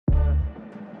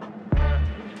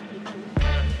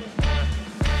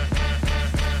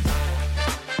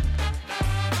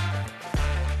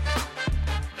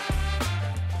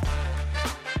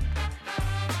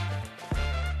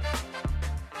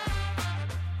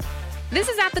This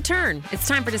is At the Turn. It's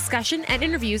time for discussion and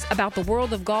interviews about the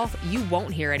world of golf you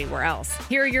won't hear anywhere else.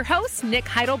 Here are your hosts, Nick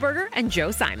Heidelberger and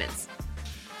Joe Simons.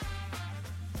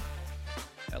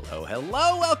 Hello,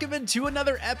 hello. Welcome into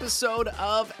another episode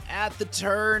of At the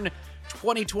Turn.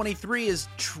 2023 is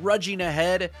trudging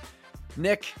ahead.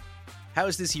 Nick, how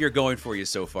is this year going for you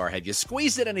so far? Have you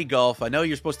squeezed at any golf? I know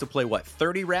you're supposed to play,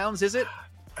 30 rounds, is it?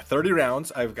 30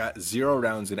 rounds. I've got 0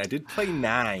 rounds in. I did play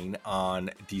 9 on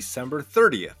December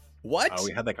 30th. What?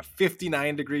 We had like a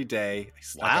 59-degree day. I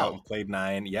snuck out and played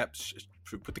 9. Yep.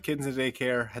 Put the kids in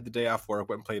daycare, had the day off work,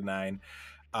 went and played 9.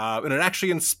 And it actually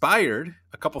inspired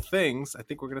a couple things I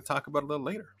think we're going to talk about a little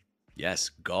later. Yes,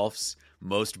 golf's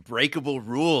most breakable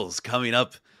rules coming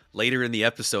up later in the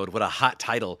episode. What a hot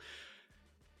title.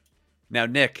 Now,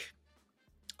 Nick,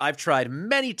 I've tried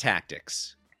many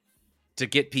tactics to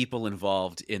get people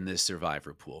involved in this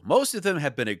survivor pool. Most of them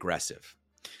have been aggressive.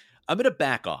 I'm going to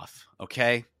back off,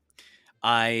 okay?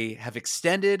 I have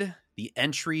extended the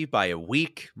entry by a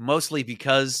week, mostly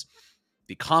because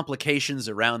the complications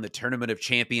around the Tournament of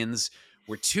Champions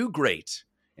were too great.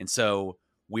 And so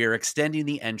we're extending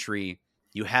the entry.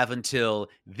 You have until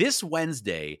this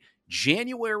Wednesday,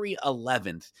 January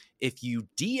 11th, if you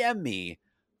DM me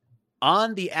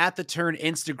on the At the Turn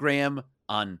Instagram,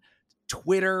 on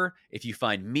Twitter, if you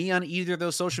find me on either of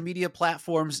those social media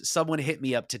platforms, someone hit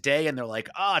me up today and they're like,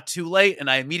 too late. And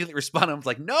I immediately respond. I was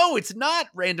like, no, it's not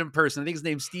random person. I think his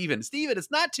name's Steven. Steven, it's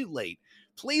not too late.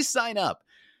 Please sign up.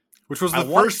 Which was the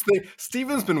first thing.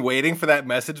 Steven's been waiting for that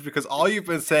message because all you've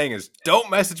been saying is,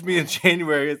 don't message me in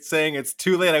January. It's saying it's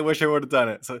too late. I wish I would have done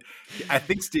it. So I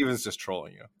think Steven's just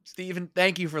trolling you. Steven,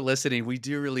 thank you for listening. We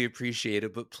do really appreciate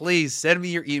it. But please send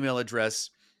me your email address.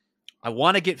 I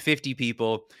want to get 50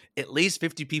 people. At least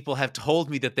 50 people have told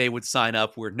me that they would sign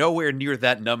up. We're nowhere near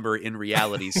that number in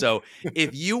reality. So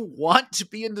if you want to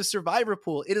be in the survivor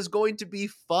pool, it is going to be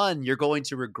fun. You're going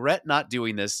to regret not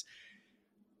doing this.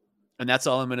 And that's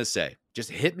all I'm going to say. Just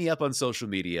hit me up on social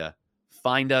media,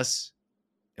 find us,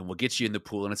 and we'll get you in the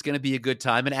pool. And it's going to be a good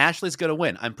time. And Ashley's going to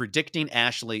win. I'm predicting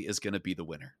Ashley is going to be the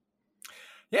winner.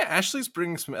 Yeah, Ashley's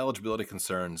bringing some eligibility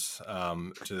concerns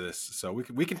to this, so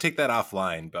we can take that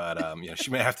offline. But she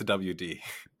may have to WD.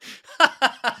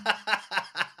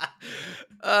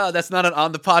 That's not an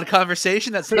on the pod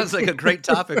conversation. That sounds like a great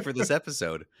topic for this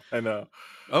episode. I know.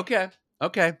 Okay.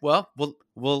 Well,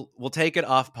 we'll take it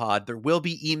off pod. There will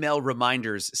be email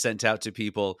reminders sent out to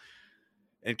people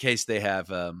in case they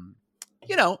have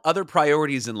other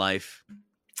priorities in life,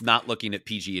 not looking at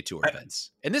PGA Tour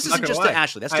events. And this isn't just to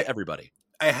Ashley; that's to everybody.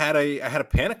 I had a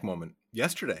panic moment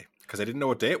yesterday because I didn't know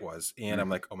what day it was, and I'm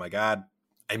like, oh my god,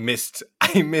 I missed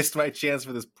my chance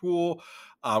for this pool.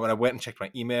 And I went and checked my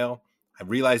email. I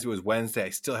realized it was Wednesday. I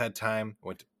still had time.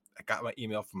 I got my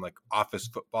email from like Office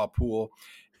Football Pool,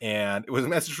 and it was a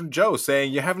message from Joe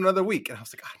saying you have another week. And I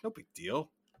was like, no big deal.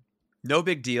 No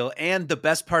big deal. And the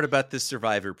best part about this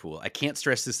survivor pool, I can't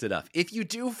stress this enough. If you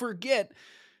do forget,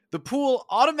 the pool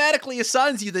automatically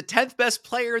assigns you the 10th best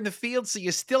player in the field, so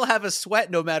you still have a sweat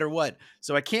no matter what.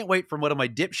 So I can't wait for one of my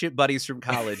dipshit buddies from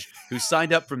college who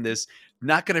signed up from this,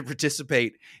 not going to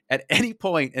participate at any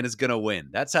point, and is going to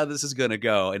win. That's how this is going to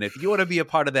go. And if you want to be a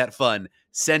part of that fun,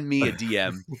 send me a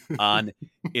DM on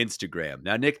Instagram.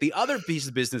 Now, Nick, the other piece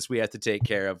of business we have to take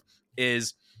care of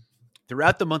is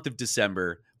throughout the month of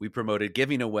December, we promoted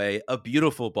giving away a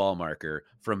beautiful ball marker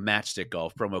from Matchstick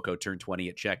Golf, promo code TURN20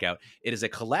 at checkout. It is a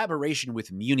collaboration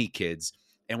with Muni Kids,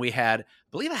 and we had, I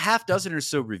believe, a half dozen or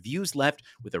so reviews left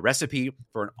with a recipe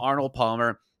for an Arnold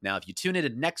Palmer. Now, if you tune into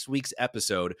next week's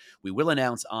episode, we will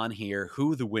announce on here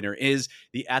who the winner is.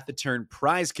 The At the Turn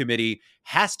prize committee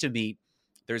has to meet.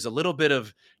 There's a little bit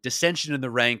of dissension in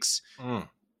the ranks.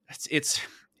 It's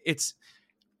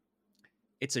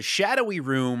a shadowy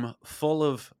room full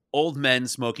of old men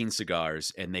smoking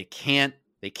cigars, and they can't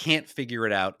figure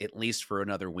it out, at least for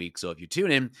another week. So if you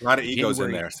tune in, a lot of egos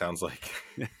in there, sounds like.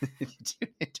 Tune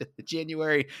into the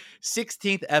January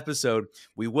 16th episode,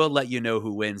 we will let you know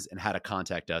who wins and how to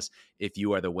contact us if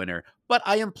you are the winner. But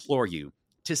I implore you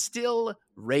to still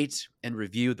rate and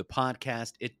review the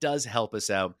podcast. It does help us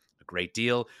out a great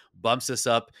deal, bumps us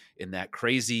up in that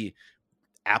crazy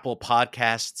Apple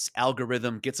Podcasts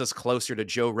algorithm, gets us closer to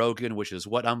Joe Rogan, which is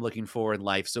what I'm looking for in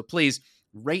life. So please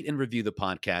rate and review the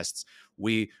podcasts.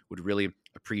 We would really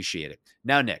appreciate it.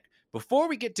 Now, Nick, before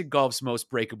we get to golf's most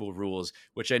breakable rules,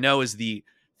 which I know is the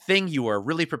thing you are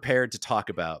really prepared to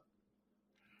talk about,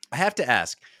 I have to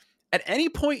ask, at any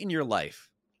point in your life,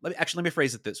 let me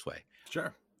phrase it this way.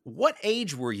 Sure. What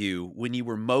age were you when you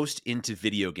were most into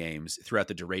video games throughout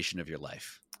the duration of your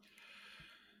life?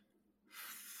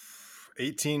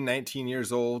 18, 19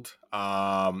 years old.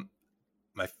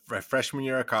 my freshman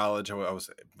year of college, I was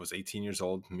 18 years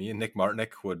old. Me and Nick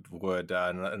Martinick would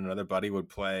another buddy would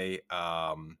play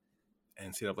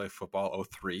NCAA football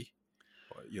 03.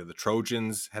 The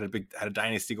Trojans had a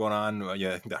dynasty going on. I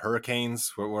think the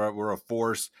Hurricanes were a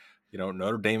force.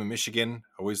 Notre Dame and Michigan,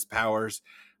 always powers.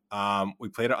 We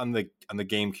played it on the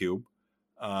GameCube.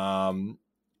 I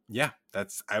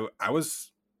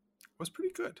was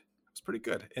pretty good. It was pretty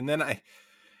good. And then I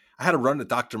had a run at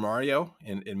Dr. Mario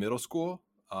in middle school.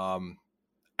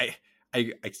 I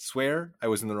swear I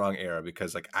was in the wrong era,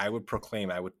 because I would proclaim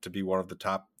to be one of the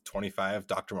top 25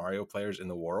 Dr. Mario players in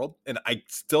the world, and I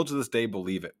still to this day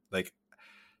believe it.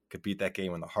 Could beat that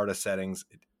game in the hardest settings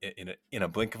in a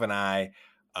blink of an eye.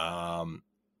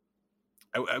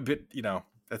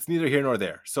 That's neither here nor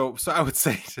there. So I would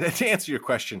say, to answer your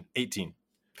question, 18.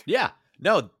 Yeah,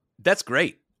 no, that's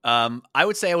great. I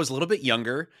would say I was a little bit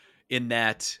younger in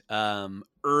that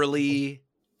early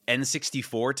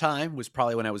N64 time was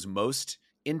probably when I was most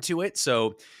into it.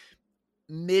 So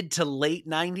mid to late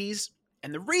 90s.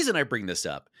 And the reason I bring this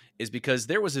up is because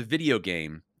there was a video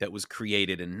game that was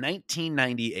created in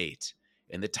 1998.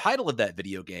 And the title of that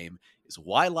video game is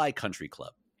Waialae Country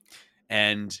Club.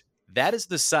 And that is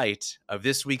the site of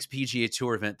this week's PGA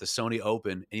Tour event, the Sony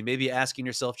Open. And you may be asking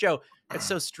yourself, Joe, that's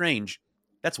so strange.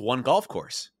 That's one golf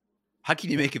course. How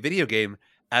can you make a video game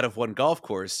out of one golf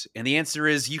course? And the answer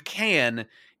is you can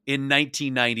in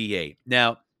 1998.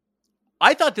 Now,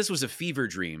 I thought this was a fever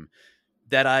dream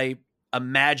that I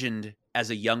imagined as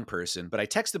a young person, but I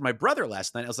texted my brother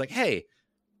last night. I was like, hey,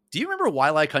 do you remember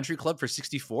Waialae Country Club for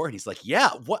 64? And he's like,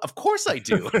 yeah, what? Of course I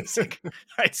do. It's like, all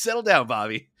right, settle down,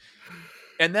 Bobby.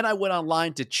 And then I went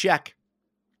online to check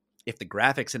if the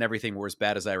graphics and everything were as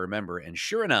bad as I remember. And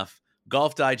sure enough,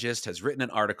 Golf Digest has written an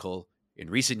article in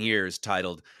recent years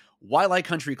titled Waialae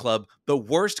Country Club, the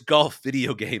worst golf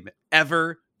video game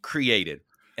ever created.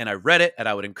 And I read it, and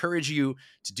I would encourage you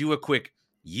to do a quick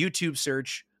YouTube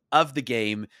search of the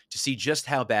game to see just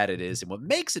how bad it is. And what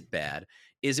makes it bad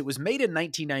is it was made in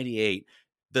 1998.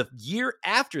 The year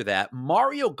after that,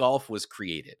 Mario Golf was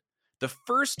created. The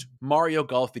first Mario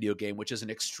Golf video game, which is an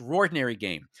extraordinary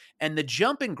game. And the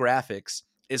jump in graphics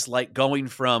is like going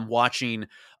from watching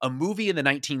a movie in the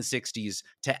 1960s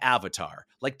to Avatar.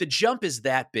 Like, the jump is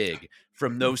that big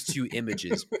from those two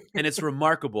images. And it's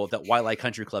remarkable that Waialae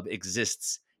Country Club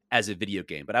exists as a video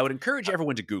game. But I would encourage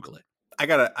everyone to Google it. I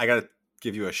gotta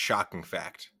give you a shocking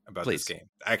fact about this game.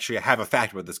 Actually, I have a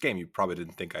fact about this game you probably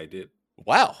didn't think I did.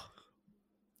 Wow.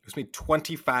 It was made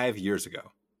 25 years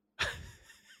ago.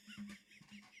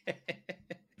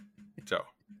 So,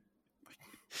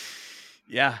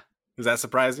 yeah. Is that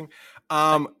surprising?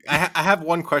 I have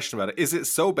one question about it. Is it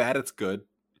so bad it's good?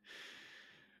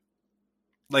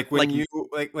 When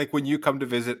you come to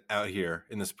visit out here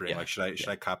in the spring, should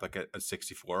I cop a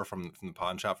 64 from the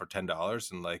pawn shop for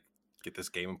 $10 and get this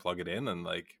game and plug it in and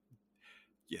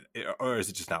or is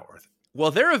it just not worth it?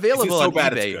 Well, they're available on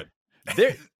bad eBay. It's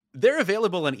good? They're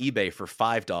available on eBay for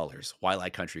 $5.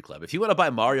 Waialae Country Club. If you want to buy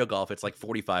Mario Golf, it's like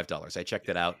 $45. I checked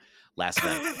it out last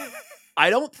night. I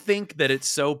don't think that it's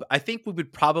so. I think we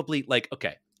would probably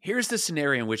okay, here's the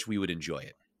scenario in which we would enjoy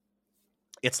it.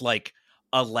 It's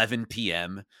 11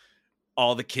 p.m.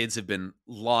 All the kids have been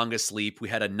long asleep. We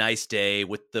had a nice day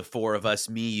with the four of us,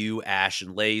 me, you, Ash,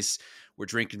 and Lace. We're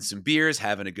drinking some beers,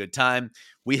 having a good time.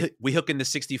 We hook in the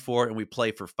 64 and we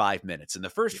play for 5 minutes. And the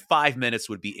first 5 minutes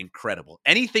would be incredible.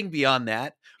 Anything beyond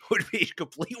that would be a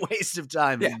complete waste of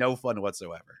time and no fun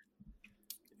whatsoever.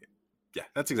 Yeah,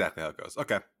 that's exactly how it goes.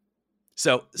 Okay.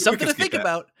 So something to think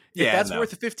about. If that's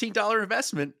worth a $15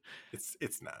 investment.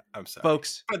 It's not. I'm sorry.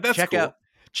 Folks,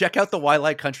 check out the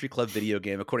Waialae Country Club video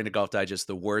game. According to Golf Digest,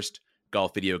 the worst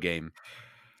golf video game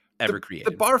ever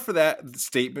created. The bar for that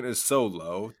statement is so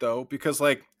low, though, because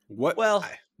what? Well,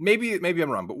 maybe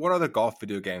I'm wrong, but what other golf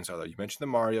video games are there? You mentioned the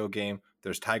Mario game.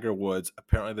 There's Tiger Woods.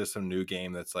 Apparently, there's some new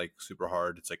game that's super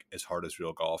hard. It's as hard as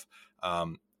real golf. I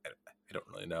don't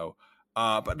really know,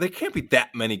 but there can't be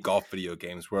that many golf video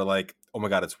games where oh my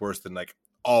god, it's worse than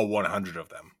all 100 of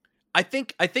them. I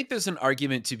think there's an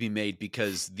argument to be made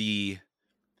because the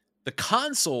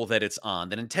console that it's on,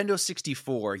 the Nintendo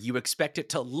 64, you expect it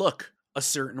to look a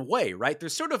certain way, right?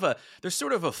 There's sort of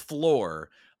a floor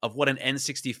of what an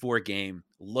N64 game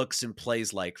looks and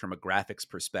plays like from a graphics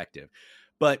perspective.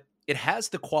 But it has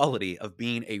the quality of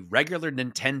being a regular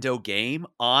Nintendo game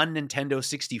on Nintendo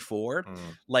 64.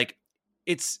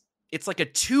 It's like a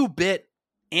 2-bit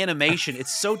animation.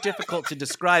 It's so difficult to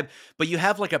describe, but you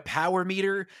have a power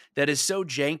meter that is so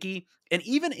janky. And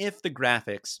even if the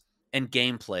graphics and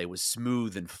gameplay was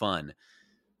smooth and fun,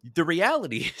 The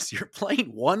reality is you're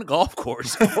playing one golf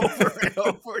course over and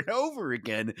over and over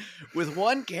again with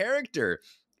one character.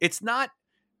 It's not,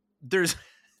 there's,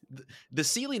 the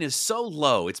ceiling is so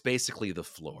low, it's basically the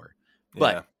floor.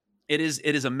 But Yeah.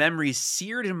 it is a memory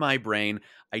seared in my brain.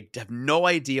 I have no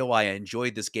idea why I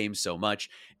enjoyed this game so much.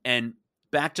 And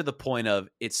back to the point of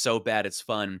it's so bad it's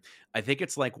fun. I think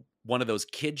it's like one of those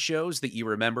kid shows that you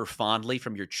remember fondly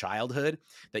from your childhood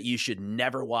that you should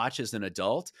never watch as an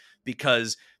adult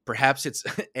because perhaps it's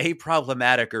A,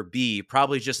 problematic, or B,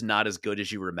 probably just not as good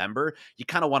as you remember. You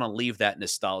kind of want to leave that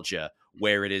nostalgia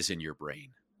where it is in your brain.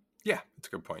 Yeah, that's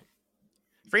a good point.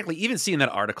 Frankly, even seeing that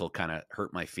article kind of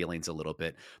hurt my feelings a little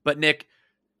bit. But Nick,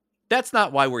 that's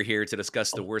not why we're here to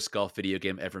discuss the worst golf video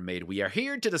game ever made. We are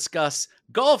here to discuss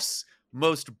golf's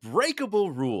most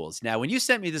breakable rules. Now, when you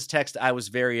sent me this text, I was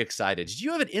very excited. Did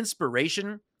you have an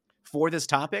inspiration for this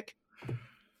topic?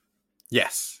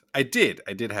 Yes, I did.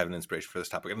 I did have an inspiration for this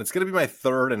topic. And it's going to be my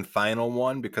third and final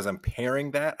one because I'm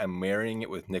pairing that. I'm marrying it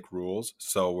with Nick Rules.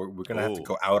 So we're going to have to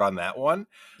go out on that one.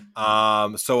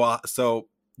 So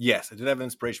yes, I did have an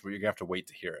inspiration, but you're going to have to wait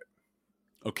to hear it.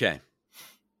 Okay.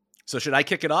 So should I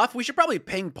kick it off? We should probably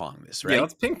ping pong this, right? Yeah,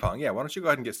 let's ping pong. Yeah, why don't you go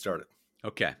ahead and get started?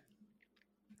 Okay.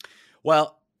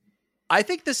 Well, I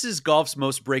think this is golf's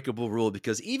most breakable rule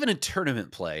because even in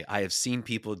tournament play, I have seen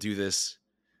people do this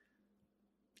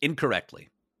incorrectly.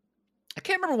 I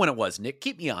can't remember when it was, Nick.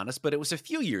 Keep me honest, but it was a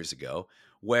few years ago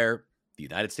where the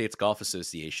United States Golf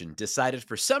Association decided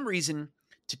for some reason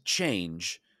to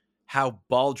change how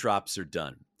ball drops are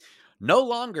done. No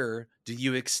longer do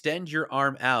you extend your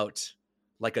arm out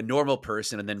like a normal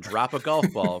person and then drop a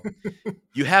golf ball.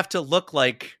 You have to look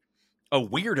like a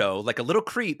weirdo, like a little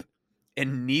creep,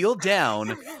 and kneel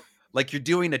down like you're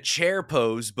doing a chair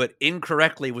pose, but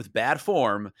incorrectly with bad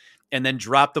form, and then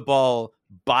drop the ball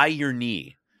by your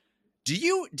knee. Do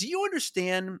you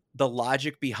understand the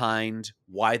logic behind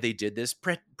why they did this?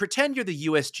 Pretend you're the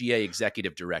USGA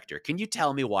executive director. Can you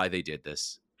tell me why they did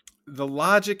this? The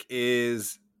logic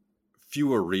is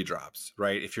fewer redrops,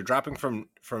 right? If you're dropping from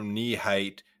knee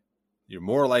height, you're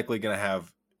more likely going to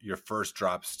have your first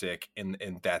drop stick and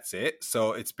that's it.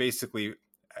 So it's basically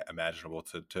imaginable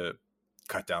to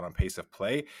cut down on pace of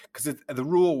play because the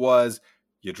rule was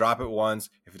you drop it once.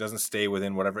 If it doesn't stay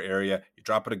within whatever area, you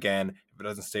drop it again. If it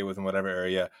doesn't stay within whatever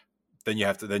area, then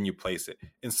you place it.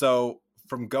 And so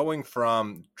from dropping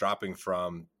from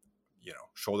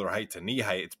shoulder height to knee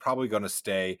height, it's probably going to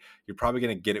stay. You're probably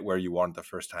going to get it where you want it the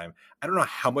first time. I don't know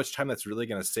how much time that's really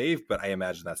going to save, but I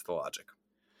imagine that's the logic.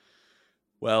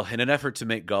 Well, in an effort to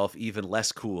make golf even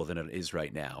less cool than it is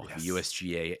right now, yes, the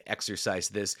USGA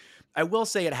exercised this. I will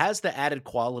say it has the added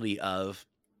quality of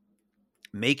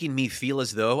making me feel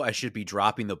as though I should be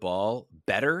dropping the ball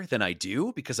better than I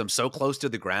do because I'm so close to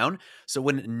the ground. So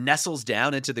when it nestles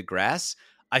down into the grass,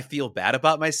 I feel bad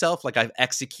about myself, like I've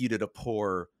executed a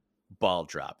poor ball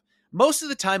drop. Most of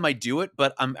the time I do it,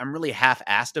 but I'm really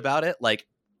half-assed about it. Like,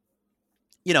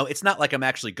 it's not like I'm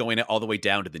actually going all the way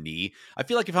down to the knee. I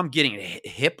feel like if I'm getting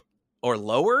hip or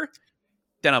lower,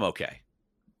 then I'm okay.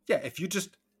 Yeah, if you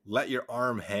just let your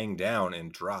arm hang down and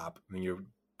drop, I mean,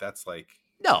 that's like...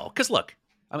 No, because look,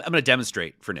 I'm going to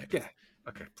demonstrate for Nick. Yeah,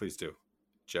 okay, please do.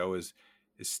 Joe is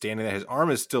standing there. His arm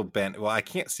is still bent. Well, I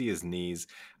can't see his knees.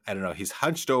 I don't know. He's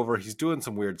hunched over. He's doing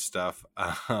some weird stuff.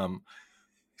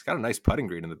 He's got a nice putting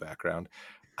green in the background.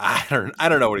 I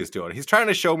don't know what he's doing. He's trying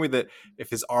to show me that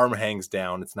if his arm hangs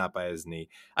down, it's not by his knee.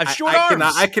 I have short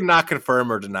arms. I cannot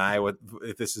confirm or deny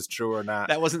if this is true or not.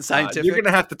 That wasn't scientific. You're going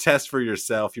to have to test for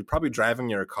yourself. You're probably driving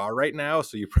your car right now,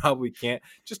 so you probably can't.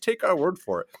 Just take our word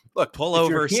for it. Look, pull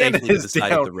over safely to the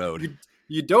side of the road.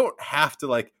 You don't have to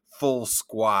like full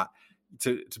squat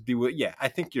to be with. Yeah, I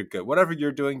think you're good. Whatever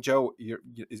you're doing, Joe,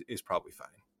 is probably fine.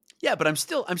 Yeah, but I'm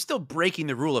still breaking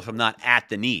the rule if I'm not at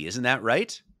the knee. Isn't that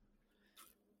right?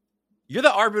 You're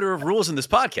the arbiter of rules in this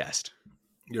podcast.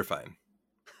 You're fine.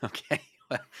 Okay.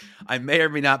 Well, I may or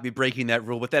may not be breaking that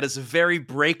rule, but that is a very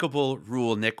breakable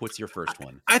rule. Nick, what's your first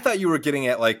one? I thought you were getting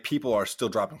at like people are still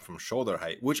dropping from shoulder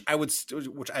height, which I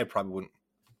probably wouldn't.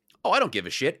 Oh, I don't give a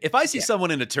shit. If I see someone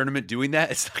in a tournament doing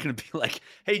that, it's not going to be like,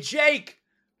 "Hey, Jake,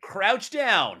 crouch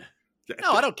down."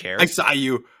 No, I don't care. I saw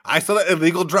you. I saw that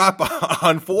illegal drop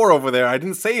on 4 over there. I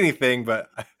didn't say anything, but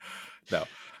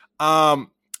no.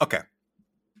 Okay.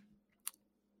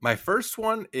 My first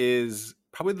one is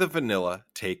probably the vanilla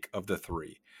take of the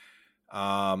 3.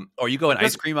 Are you going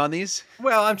ice cream on these?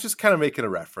 Well, I'm just kind of making a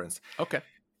reference. Okay.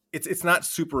 It's not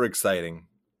super exciting,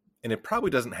 and it probably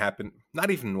doesn't happen,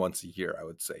 not even once a year, I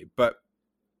would say. But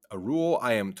a rule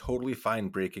I am totally fine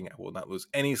breaking. I will not lose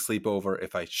any sleep over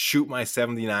if I shoot my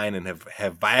 79 and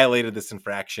have violated this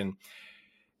infraction.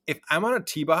 if I'm on a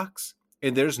tee box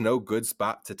and there's no good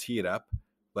spot to tee it up,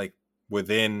 like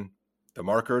within the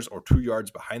markers or 2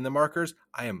 yards behind the markers,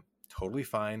 I am totally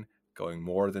fine going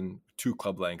more than 2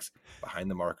 club lengths behind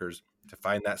the markers to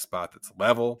find that spot that's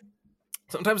level.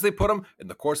 Sometimes they put them in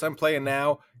the course I'm playing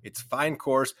now. It's fine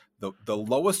course. The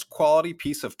lowest quality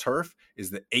piece of turf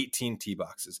is the 18 tee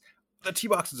boxes. The tee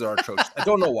boxes are atrocious. I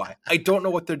don't know why. I don't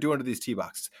know what they're doing to these tee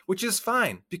boxes, which is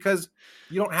fine because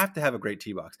you don't have to have a great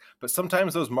tee box. But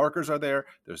sometimes those markers are there.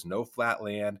 There's no flat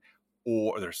land,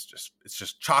 or it's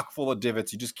just chock full of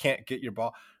divots. You just can't get your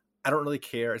ball. I don't really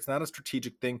care. It's not a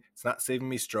strategic thing. It's not saving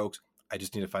me strokes. I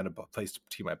just need to find a place to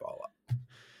tee my ball up.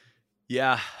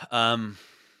 Yeah.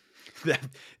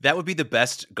 That would be the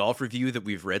best golf review that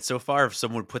we've read so far. If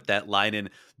someone would put that line in,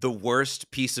 the worst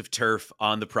piece of turf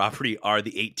on the property are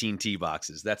the 18 tee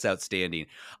boxes. That's outstanding.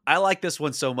 I like this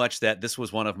one so much that this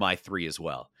was one of my 3 as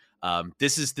well.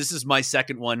 This is my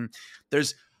second one.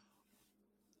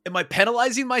 Am I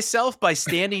penalizing myself by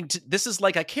standing? This is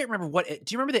like, I can't remember do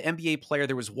you remember the NBA player?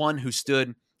 There was one who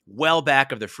stood well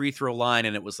back of the free throw line,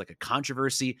 and it was like a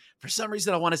controversy. For some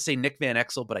reason, I want to say Nick Van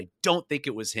Exel, but I don't think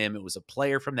it was him. It was a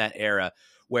player from that era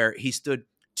where he stood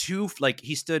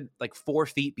 4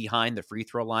 feet behind the free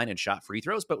throw line and shot free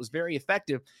throws, but was very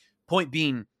effective. Point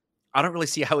being, I don't really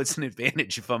see how it's an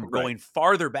advantage if I'm going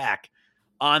farther back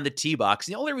on the tee box.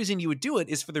 The only reason you would do it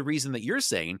is for the reason that you're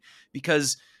saying,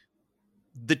 because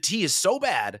the tee is so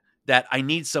bad that I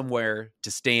need somewhere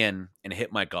to stand and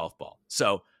hit my golf ball.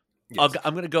 So yes.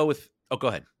 I'm going to go with, go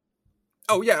ahead.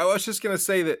 Oh yeah. I was just going to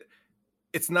say that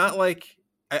it's not like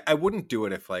I wouldn't do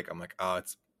it if like, I'm like, oh,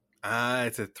 it's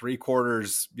a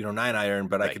 3/4, 9 iron,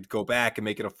 but I could go back and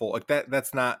make it a full, like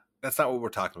that's not what we're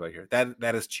talking about here.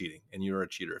 That is cheating, and you're a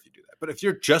cheater if you do that. But if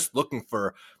you're just looking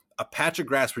for a patch of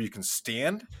grass where you can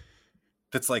stand,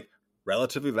 that's like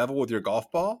relatively level with your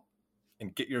golf ball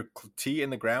and get your tee in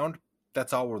the ground,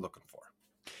 that's all we're looking for.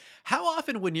 How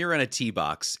often when you're in a tee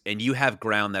box and you have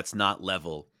ground that's not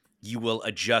level, you will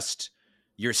adjust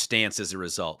your stance as a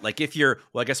result? Like if you're,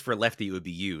 well, I guess for a lefty, it would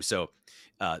be you. So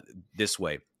this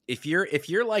way, if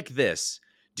you're like this,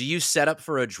 do you set up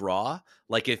for a draw?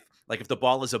 Like if the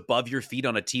ball is above your feet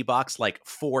on a tee box, like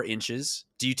 4 inches,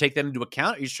 do you take that into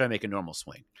account, or you just try to make a normal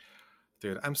swing?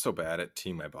 Dude, I'm so bad at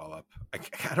teeing my ball up.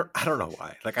 I don't know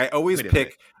why. Like I always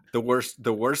pick the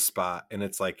worst spot, and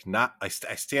it's like not. I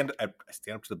stand up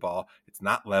to the ball. It's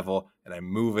not level, and I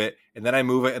move it, and then I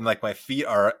move it, and like my feet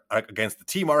are against the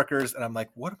tee markers, and I'm like,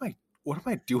 what am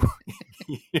I doing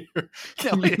here?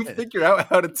 Can you figure out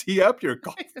how to tee up your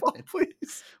golf ball,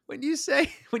 please? When you say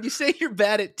you're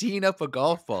bad at teeing up a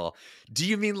golf ball, do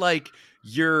you mean like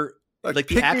you're like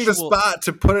picking the actual spot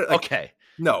to put it? Like, okay.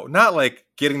 No, not like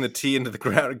getting the tee into the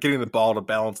ground, getting the ball to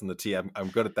balance on the tee. I'm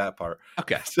good at that part.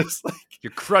 Okay. It's just like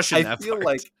you're crushing that part. I feel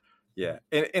like, yeah.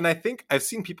 And I think I've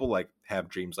seen people like have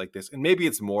dreams like this, and maybe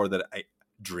it's more that I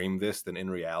dream this than in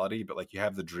reality, but like you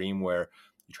have the dream where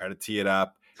you try to tee it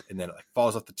up and then it like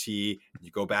falls off the tee and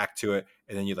you go back to it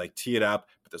and then you like tee it up,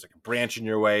 but there's like a branch in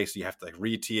your way. So you have to like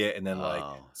re-tee it. And then like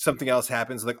something else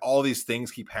happens. Like all these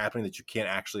things keep happening that you can't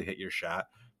actually hit your shot.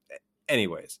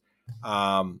 Anyways.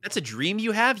 That's a dream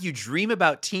you have. You dream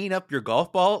about teeing up your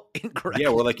golf ball incorrectly. Yeah,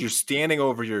 where like you're standing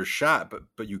over your shot,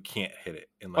 but you can't hit it.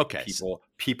 And like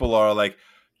people are like,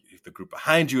 the group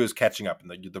behind you is catching up, and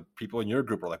the people in your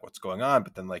group are like, what's going on?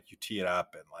 But then like you tee it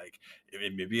up, and like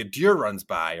maybe a deer runs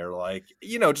by, or like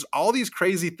just all these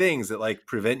crazy things that like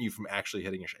prevent you from actually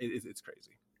hitting your shot. It's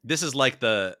crazy. This is like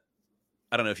I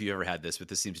don't know if you ever had this, but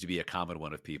this seems to be a common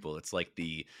one of people. It's like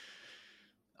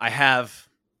I have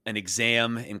an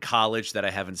exam in college that I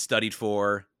haven't studied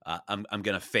for. I'm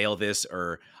going to fail this,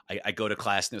 or I go to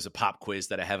class and there's a pop quiz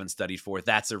that I haven't studied for.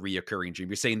 That's a reoccurring dream.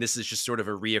 You're saying this is just sort of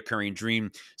a reoccurring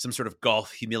dream, some sort of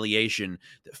golf humiliation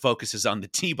that focuses on the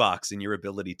tee box and your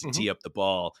ability to tee up the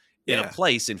ball in a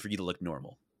place and for you to look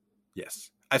normal.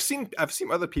 Yes. I've seen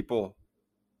other people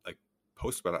like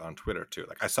post about it on Twitter too.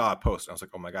 Like I saw a post and I was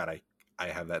like, oh my God, I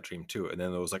have that dream too. And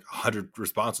then there was like 100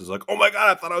 responses like, oh my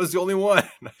God, I thought I was the only one.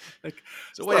 Like,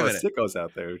 so wait a minute. Sickos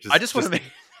out there. I just want to make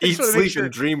eat, sleep,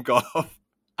 and dream golf.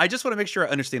 I just want to make sure I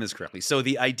understand this correctly. So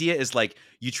the idea is like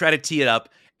you try to tee it up,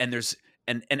 and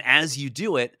and as you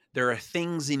do it, there are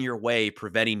things in your way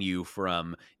preventing you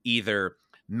from either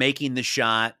making the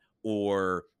shot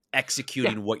or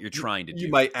executing what you're trying to do. You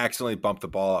might accidentally bump the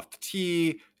ball off the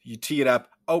tee. You tee it up.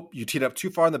 Oh, you teed up too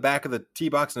far in the back of the tee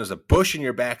box, and there's a bush in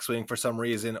your backswing for some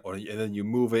reason, and then you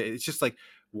move it. It's just like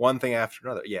one thing after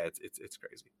another. Yeah, it's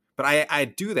crazy. But I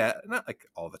do that, not like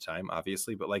all the time,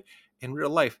 obviously, but like in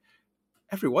real life,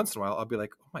 every once in a while, I'll be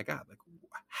like, oh my God, like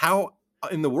how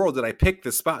in the world did I pick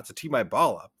this spot to tee my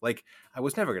ball up? Like, I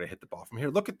was never going to hit the ball from here.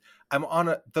 Look at,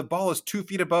 the ball is 2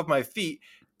 feet above my feet.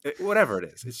 Whatever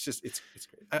it is. It's just, it's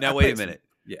great. Now, wait a minute.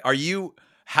 Yeah.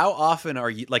 How often are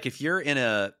you, like, if we were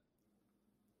in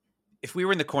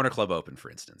the Corner Club Open, for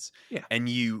instance, and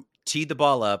you teed the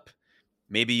ball up,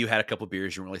 maybe you had a couple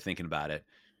beers, you weren't really thinking about it.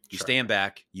 You stand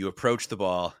back, you approach the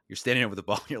ball, you're standing over the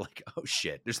ball, you're like, oh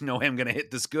shit, there's no way I'm going to hit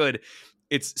this good.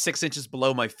 It's 6 inches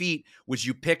below my feet. Would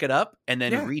you pick it up and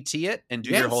then re-tee it and do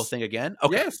your whole thing again?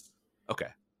 Okay. Yes. Okay.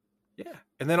 Yeah.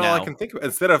 And then all I can think of,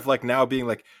 instead of like now being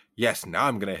like, yes, now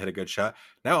I'm going to hit a good shot.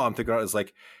 Now I'm thinking about it is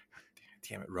like,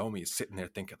 damn it, Romy is sitting there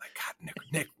thinking like, God,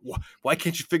 Nick, why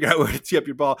can't you figure out where to tee up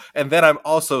your ball? And then I'm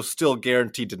also still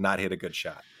guaranteed to not hit a good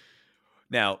shot.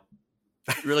 Now,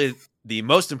 really, the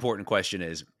most important question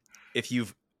is, if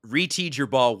you've re-teed your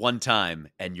ball one time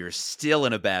and you're still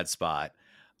in a bad spot,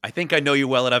 I think I know you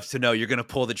well enough to know you're going to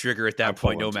pull the trigger at that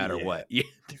point no matter what. Yeah.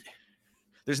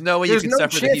 There's no way you can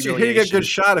suffer the humiliation. You're hitting a good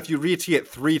shot if you re-tee it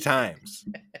 3 times.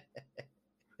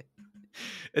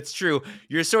 It's true.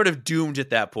 You're sort of doomed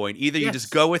at that point. Either you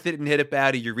just go with it and hit it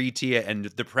bad, or you re-tee it, and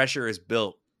the pressure is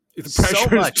built. The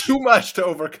pressure is too much to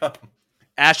overcome.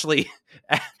 Ashley,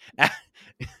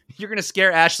 you're going to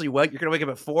scare Ashley. What? You're going to wake up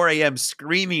at 4 a.m.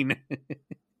 screaming.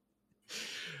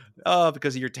 Oh,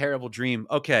 because of your terrible dream.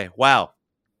 Okay. Wow.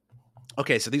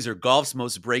 Okay. So these are golf's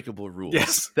most breakable rules.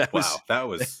 Yes. That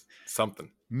was something.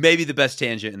 Maybe the best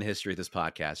tangent in the history of this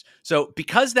podcast. So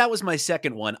because that was my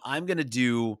second one, I'm going to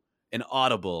do an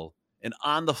audible, and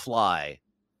on the fly,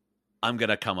 I'm going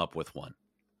to come up with one.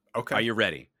 Okay. Are you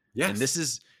ready? Yes. And this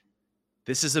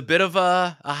is a bit of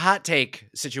a hot take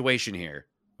situation here.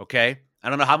 Okay. I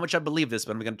don't know how much I believe this,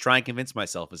 but I'm going to try and convince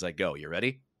myself as I go. You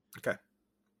ready? Okay.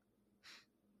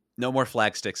 No more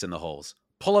flag sticks in the holes.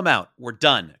 Pull them out. We're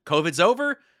done. COVID's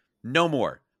over. No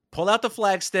more. Pull out the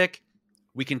flag stick.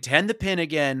 We can tend the pin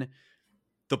again.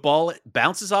 The ball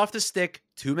bounces off the stick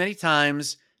too many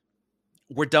times.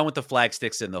 We're done with the flag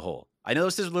sticks in the hole. I know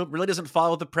this really doesn't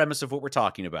follow the premise of what we're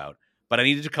talking about, but I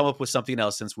needed to come up with something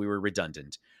else since we were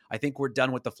redundant. I think we're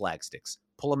done with the flag sticks.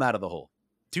 Pull them out of the hole.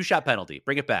 2-shot penalty.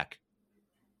 Bring it back.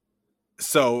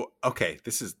 So, okay,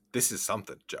 this is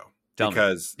something, Joe.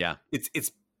 Because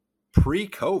it's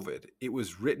pre-COVID. It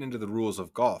was written into the rules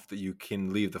of golf that you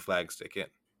can leave the flag stick in.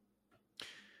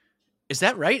 Is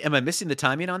that right? Am I missing the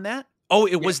timing on that? Oh,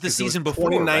 it was the season before,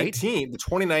 2019, right? The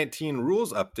 2019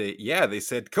 rules update. Yeah, they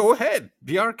said, go ahead,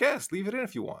 be our guest, leave it in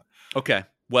if you want. Okay,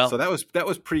 well, so that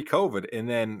was pre-COVID, and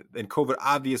then in COVID,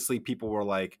 obviously, people were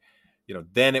like,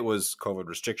 then it was COVID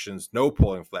restrictions, no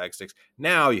pulling flag sticks.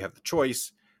 Now you have the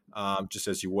choice, just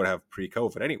as you would have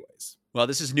pre-COVID, anyways. Well,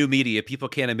 this is new media. People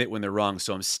can't admit when they're wrong,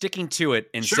 so I'm sticking to it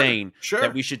and saying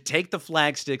that we should take the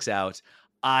flag sticks out.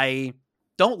 I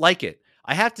don't like it.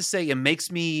 I have to say, it makes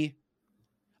me.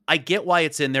 I get why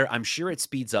it's in there. I'm sure it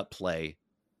speeds up play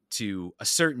to a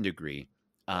certain degree,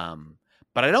 but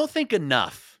I don't think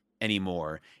enough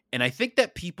anymore. And I think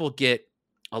that people get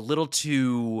a little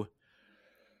too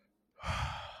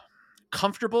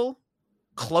comfortable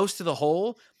close to the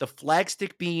hole, the flag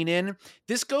stick being in.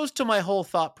 This goes to my whole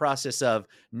thought process of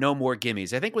no more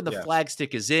gimmies. I think when the flag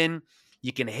stick is in,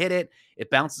 you can hit it. It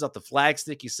bounces off the flag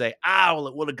stick. You say, well,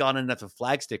 it would have gone in if the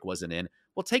flag stick wasn't in.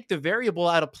 Well, take the variable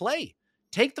out of play.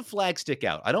 Take the flag stick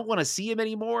out. I don't want to see him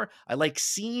anymore. I like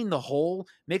seeing the hole.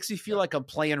 Makes me feel like I'm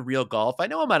playing real golf. I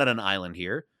know I'm out on an island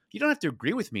here. You don't have to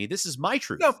agree with me. This is my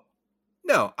truth.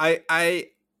 No, I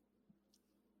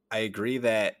agree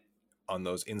that on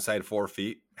those inside 4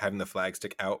 feet, having the flag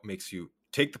stick out makes you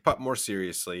take the putt more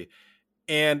seriously,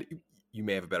 and you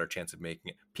may have a better chance of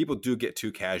making it. People do get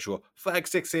too casual. Flag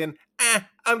sticks in.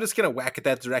 I'm just going to whack it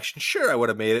that direction. Sure, I would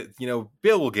have made it.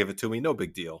 Bill will give it to me. No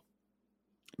big deal.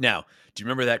 Now, do you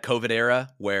remember that COVID era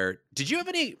where, did you have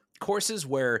any courses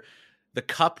where the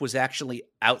cup was actually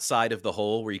outside of the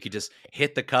hole where you could just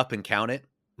hit the cup and count it?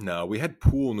 No, we had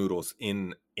pool noodles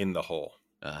in the hole.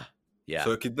 Yeah.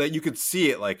 So you could see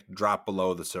it like drop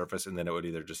below the surface, and then it would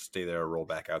either just stay there or roll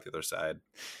back out the other side.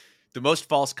 The most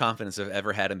false confidence I've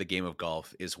ever had in the game of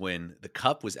golf is when the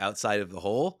cup was outside of the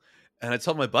hole. And I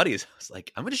told my buddies, I was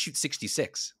like, I'm going to shoot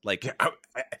 66. Like,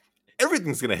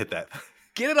 everything's going to hit that.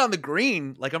 Get it on the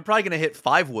green. Like, I'm probably going to hit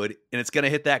 5 wood, and it's going to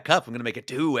hit that cup. I'm going to make it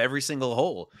 2 every single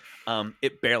hole.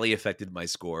 It barely affected my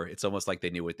score. It's almost like they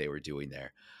knew what they were doing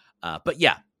there. But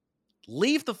yeah,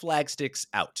 leave the flag sticks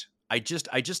out. I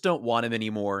just don't want them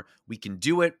anymore. We can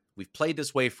do it. We've played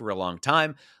this way for a long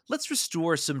time. Let's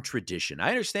restore some tradition. I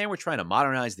understand we're trying to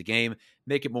modernize the game,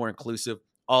 make it more inclusive,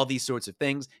 all these sorts of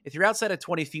things. If you're outside of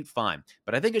 20 feet, fine.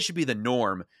 But I think it should be the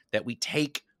norm that we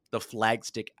take the flag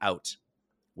stick out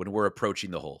when we're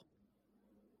approaching the hole.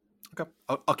 Okay,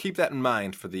 I'll keep that in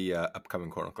mind for the upcoming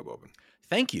Corner Club Open.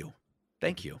 Thank you.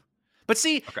 But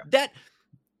see, Okay.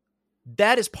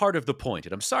 that is part of the point,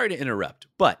 and I'm sorry to interrupt,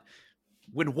 but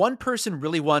when one person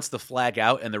really wants the flag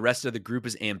out and the rest of the group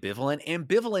is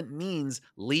ambivalent means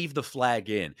leave the flag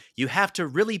in. You have to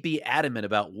really be adamant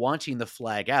about wanting the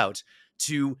flag out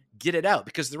to get it out,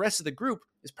 because the rest of the group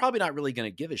is probably not really going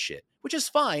to give a shit, which is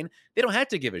fine. They don't have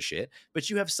to give a shit, but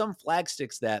you have some flag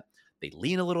sticks that they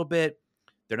lean a little bit.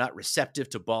 They're not receptive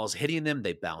to balls hitting them.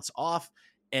 They bounce off.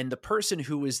 And the person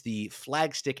who is the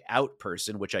flag stick out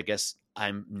person, which I guess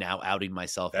I'm now outing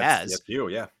myself as. That's you,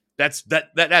 yeah.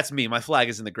 That's me. My flag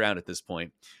is in the ground at this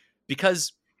point,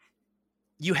 because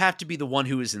you have to be the one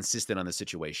who is insistent on the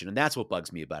situation. And that's what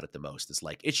bugs me about it the most. It's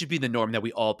like, it should be the norm that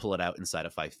we all pull it out inside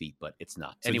of 5 feet, but it's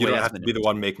not. So anyway, you don't have to be the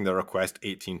one making the request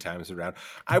 18 times around.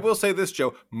 I will say this,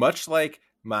 Joe, much like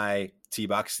my tee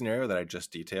box scenario that I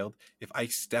just detailed, if I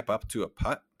step up to a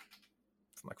putt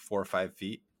from like 4 or 5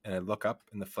 feet and I look up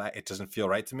in the flag, it doesn't feel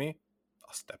right to me,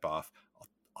 I'll step off.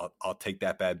 I'll take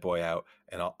that bad boy out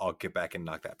and I'll get back and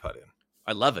knock that putt in.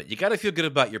 I love it. You got to feel good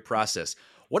about your process.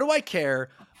 What do I care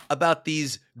about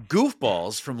these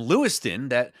goofballs from Lewiston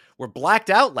that were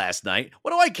blacked out last night?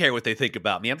 What do I care what they think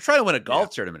about me? I'm trying to win a golf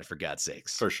tournament, for God's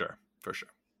sakes. For sure.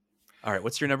 All right,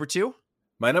 what's your number 2?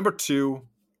 My number 2,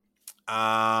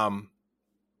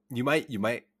 you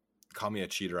might call me a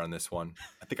cheater on this one.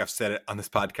 I think I've said it on this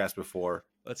podcast before.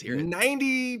 Let's hear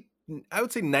it. I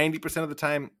would say 90% of the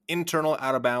time, internal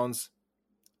out of bounds.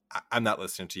 I'm not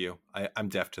listening to you. I'm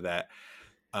deaf to that.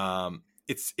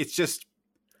 It's just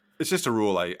a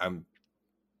rule I'm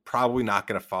probably not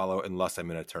going to follow unless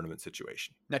I'm in a tournament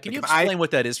situation. Now, can you explain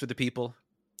what that is for the people?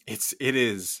 It's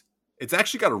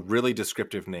actually got a really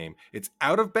descriptive name. It's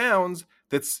out of bounds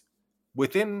that's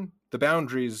within the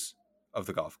boundaries of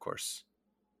the golf course.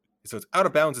 So it's out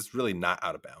of bounds. It's really not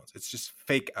out of bounds. It's just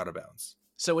fake out of bounds.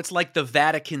 So it's like the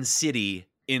Vatican City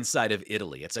inside of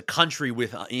Italy. It's a country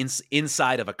with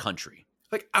inside of a country.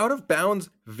 Like, out of bounds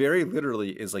very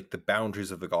literally is like the boundaries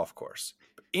of the golf course.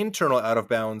 But internal out of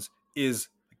bounds is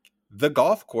the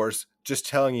golf course just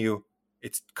telling you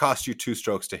it's cost you 2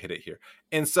 strokes to hit it here.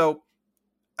 And so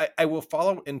I will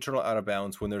follow internal out of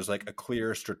bounds when there's like a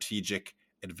clear strategic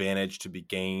advantage to be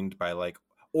gained by like,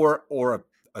 or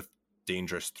a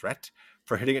dangerous threat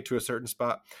for hitting it to a certain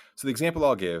spot. So the example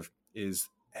I'll give is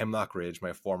Hemlock Ridge,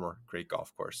 my former great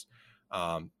golf course.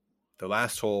 The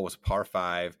last hole was a par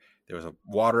 5. There was a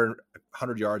water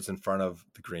 100 yards in front of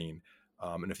the green.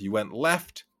 And if you went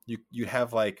left, you'd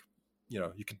have like,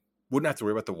 you wouldn't have to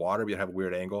worry about the water, but you'd have a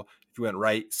weird angle. If you went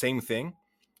right, same thing.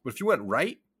 But if you went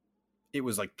right, it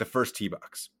was like the first tee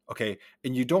box. Okay.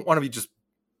 And you don't want to be just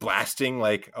blasting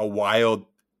like a wild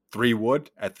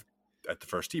 3-wood at the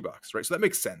first tee box, right? So that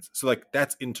makes sense. So like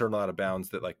that's internal out of bounds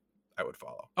that like I would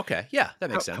follow. Okay. Yeah, that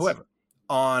makes sense. However,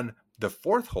 on the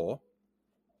 4th hole,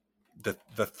 the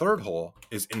 3rd hole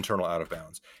is internal out of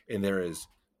bounds, and there is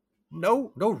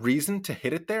no reason to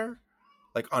hit it there,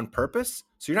 like on purpose.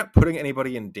 So you're not putting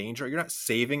anybody in danger. You're not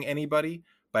saving anybody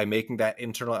by making that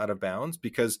internal out of bounds,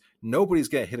 because nobody's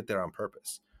going to hit it there on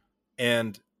purpose.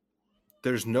 And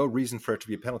there's no reason for it to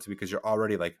be a penalty because you're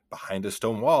already like behind a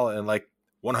stone wall and like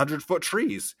 100-foot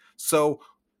trees. So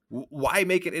why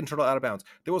make it internal out of bounds?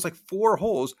 There was like 4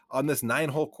 holes on this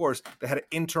 9-hole course that had an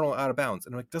internal out of bounds.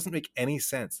 And it doesn't make any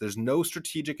sense. There's no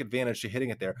strategic advantage to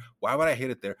hitting it there. Why would I hit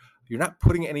it there? You're not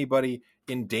putting anybody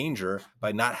in danger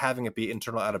by not having it be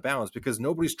internal out of bounds because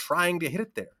nobody's trying to hit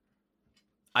it there.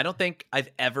 I don't think I've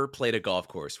ever played a golf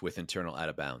course with internal out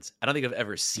of bounds. I don't think I've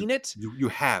ever seen it. You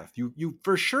have. You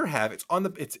for sure have. It's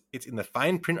on it's in the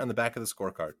fine print on the back of the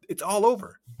scorecard. It's all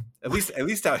over. At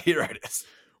least out here it is.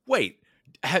 Wait.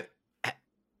 Have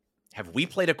we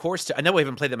played a course? I know we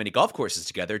haven't played that many golf courses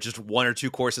together, just 1 or 2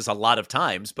 courses a lot of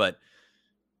times, but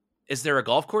is there a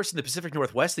golf course in the Pacific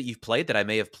Northwest that you've played that I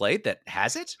may have played that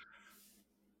has it?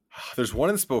 There's one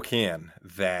in Spokane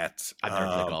that I've never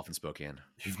played golf in Spokane.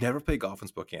 You've never played golf in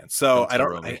Spokane. So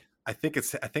I think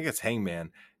it's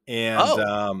Hangman. And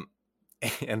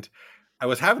and I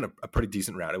was having a pretty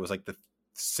decent round. It was like the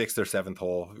 6th or 7th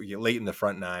hole, late in the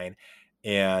front 9.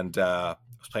 And I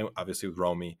was playing obviously with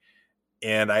Romy,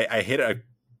 and I hit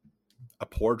a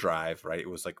poor drive, right? It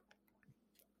was like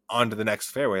onto the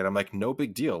next fairway, and I'm like, no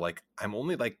big deal. Like, I'm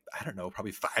only like, I don't know,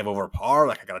 probably 5 over par.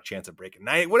 Like, I got a chance of breaking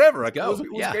 9, whatever. Like, it was a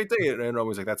great day. And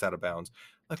Romy's like, that's out of bounds.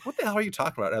 Like, what the hell are you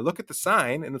talking about? And I look at the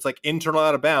sign, and it's like internal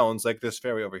out of bounds, like this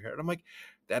fairway over here. And I'm like,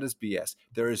 that is BS.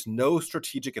 There is no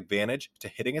strategic advantage to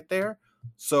hitting it there.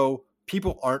 So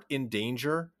people aren't in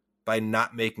danger by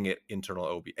not making it internal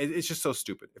OB. It's just so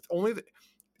stupid. If only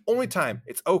only time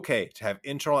it's okay to have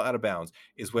internal out of bounds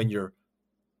is when you're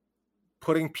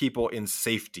putting people in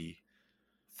safety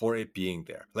for it being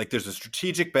there. Like there's a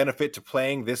strategic benefit to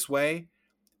playing this way,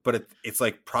 but it's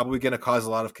like probably going to cause a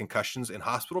lot of concussions and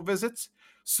hospital visits.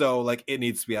 So like it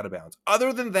needs to be out of bounds.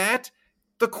 Other than that,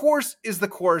 the course is the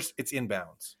course. It's in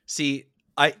bounds. See,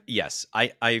 I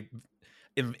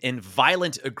am in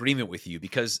violent agreement with you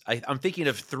because I'm thinking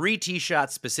of 3 tee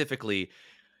shots specifically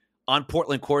on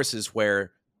Portland courses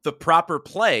where the proper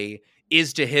play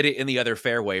is to hit it in the other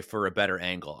fairway for a better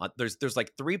angle. There's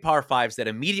like 3 par 5s that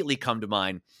immediately come to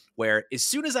mind where as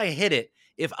soon as I hit it,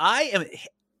 if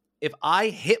I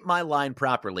hit my line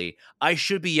properly, I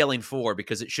should be yelling 4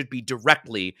 because it should be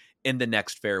directly in the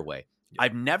next fairway. Yeah.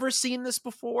 I've never seen this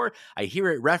before. I hear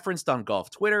it referenced on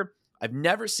golf Twitter. I've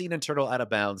never seen internal out of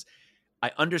bounds.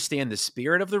 I understand the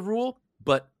spirit of the rule,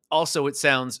 but also it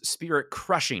sounds spirit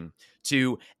crushing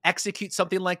to execute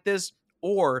something like this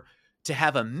or to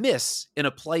have a miss in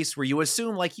a place where you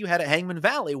assume like you had at Hangman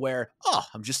Valley where,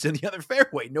 I'm just in the other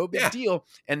fairway. No big deal.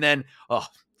 And then,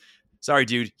 sorry,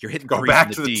 dude, you're hitting go back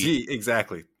to the tee.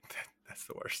 Exactly. That's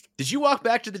the worst. Did you walk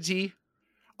back to the tee?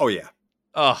 Oh, yeah.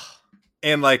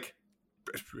 And like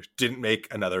didn't make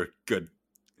another good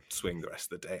swing the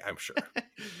rest of the day, I'm sure.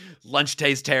 Lunch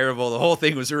tastes terrible. The whole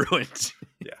thing was ruined.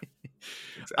 Yeah.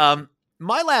 Exactly.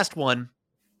 My last one,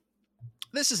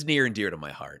 this is near and dear to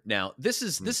my heart. Now, this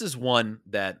is one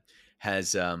that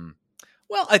has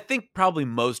I think probably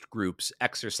most groups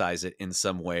exercise it in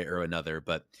some way or another,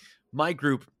 but my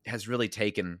group has really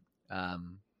taken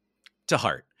to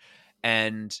heart.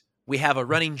 And we have a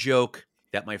running joke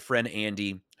that my friend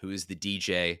Andy, who is the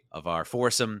DJ of our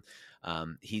foursome,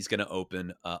 he's going to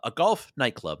open a golf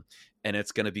nightclub, and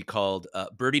it's going to be called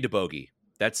Birdie to Bogey.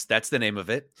 That's the name of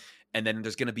it. And then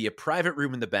there's going to be a private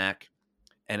room in the back,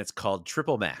 and it's called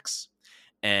Triple Max.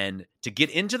 And to get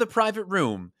into the private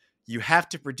room, you have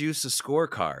to produce a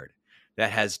scorecard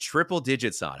that has triple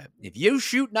digits on it. If you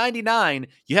shoot 99,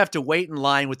 you have to wait in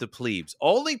line with the plebes.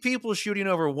 Only people shooting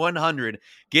over 100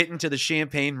 get into the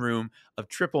champagne room of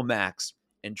Triple Max,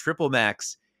 and Triple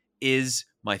Max is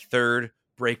my third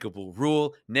breakable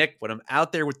rule. Nick, when I'm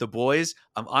out there with the boys,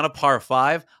 I'm on a par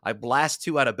 5, I blast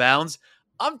 2 out of bounds,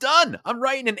 I'm done. I'm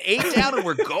writing an 8 down and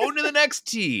we're going to the next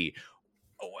tee.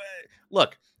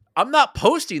 Look, I'm not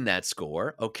posting that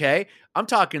score, okay? I'm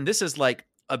talking, this is like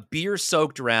a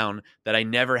beer-soaked round that I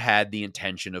never had the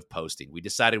intention of posting. We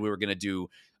decided we were going to do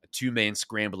a 2-man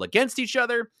scramble against each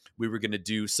other. We were going to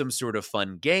do some sort of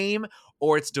fun game,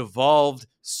 or it's devolved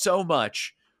so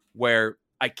much where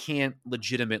I can't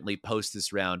legitimately post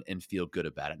this round and feel good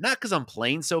about it. Not because I'm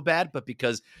playing so bad, but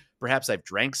because perhaps I've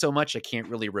drank so much I can't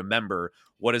really remember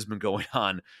what has been going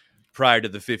on prior to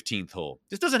the 15th hole.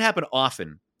 This doesn't happen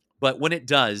often, but when it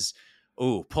does,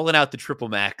 pulling out the Triple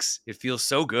Max, it feels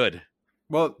so good.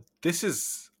 Well, this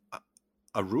is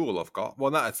a rule of golf.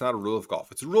 Well, it's not a rule of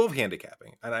golf. It's a rule of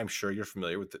handicapping, and I'm sure you're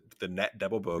familiar with the net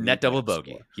double bogey. Net double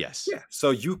bogey, score. Yes. Yeah,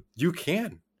 so you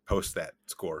can post that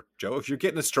score, Joe. If you're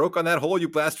getting a stroke on that hole, you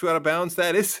blast 2 out of bounds.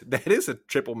 That is a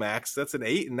Triple Max. That's an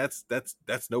 8, and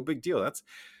that's no big deal. It's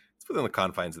within the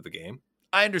confines of the game.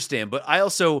 I understand, but I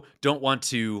also don't want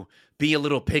to be a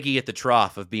little piggy at the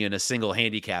trough of being a single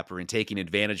handicapper and taking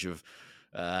advantage of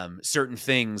certain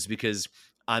things because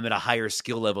I'm at a higher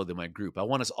skill level than my group. I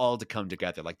want us all to come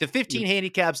together. Like the 15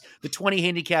 handicaps, the 20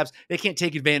 handicaps, they can't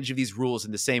take advantage of these rules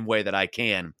in the same way that I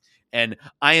can. And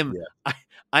I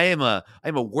am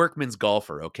a workman's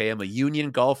golfer, okay? I'm a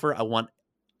union golfer. I want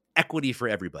equity for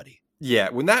everybody. Yeah,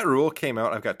 when that rule came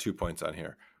out, I've got 2 points on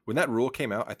here. When that rule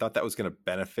came out, I thought that was going to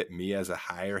benefit me as a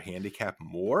higher handicap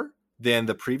more than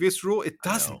the previous rule. It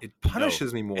doesn't. It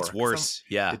punishes me more. It's worse.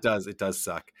 Yeah. It does. It does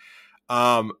suck.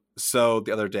 So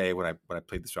the other day when I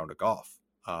played this round of golf,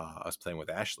 I was playing with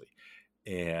Ashley,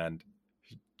 and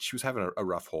she was having a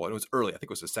rough hole, and it was early. I think it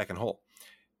was the second hole,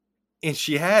 and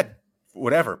she had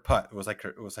whatever putt. It was like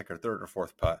her third or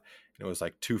fourth putt, and it was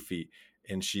like 2 feet,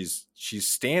 and she's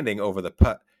standing over the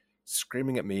putt,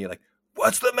 screaming at me like,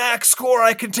 "What's the max score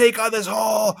I can take on this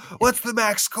hole? What's the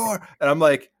max score?" And I'm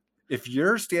like, if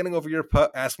you're standing over your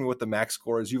putt, ask me what the max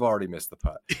score is. You've already missed the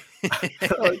putt.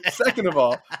 Second of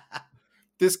all,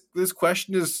 this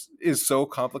question is so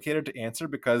complicated to answer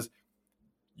because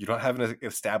you don't have an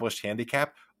established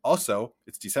handicap. Also,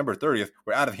 it's December 30th.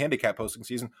 We're out of handicap posting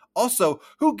season. Also,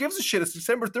 who gives a shit? It's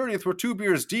December 30th. We're 2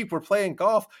 beers deep. We're playing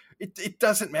golf. It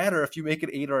doesn't matter if you make it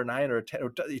 8 or a 9 or a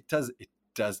 10. It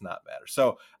does not matter.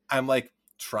 So I'm like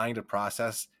trying to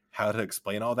process how to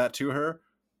explain all that to her.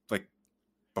 Like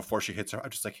before she hits her,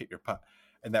 I'm just like, hit your putt.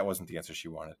 And that wasn't the answer she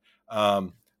wanted.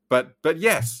 But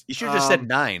yes. You should have just said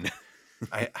 9.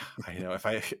 I know if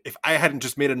I hadn't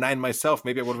just made a 9 myself,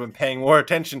 maybe I would have been paying more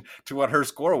attention to what her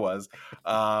score was.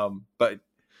 But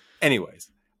anyways,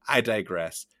 I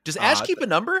digress. Does Ash keep a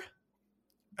number?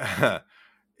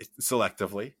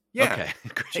 Selectively. Yeah. Okay,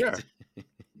 great. Sure.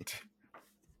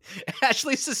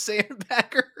 Ashley's a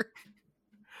sandbagger.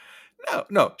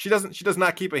 No, she doesn't. She does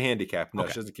not keep a handicap. No,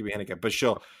 Okay. she doesn't keep a handicap. But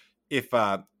if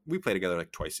we play together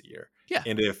like twice a year. Yeah.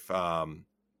 And if I'm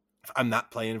not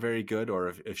playing very good,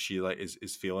 or if she like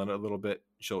is feeling it a little bit,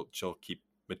 she'll keep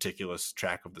meticulous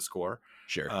track of the score.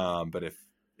 Sure. But if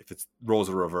it's roles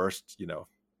are reversed,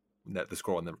 the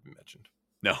score will never be mentioned.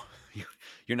 No,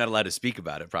 you're not allowed to speak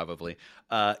about it, probably.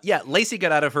 Yeah, Lacey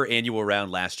got out of her annual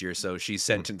round last year, so she's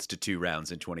sentenced to 2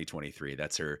 rounds in 2023.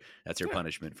 That's her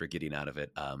punishment for getting out of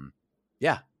it.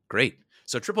 Yeah, great.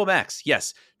 So triple max,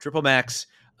 yes, triple max.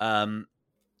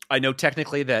 I know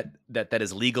technically that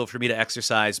is legal for me to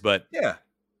exercise, but Yeah.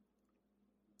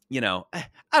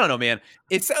 I don't know, man.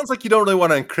 It sounds like you don't really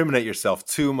want to incriminate yourself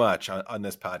too much on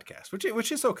this podcast,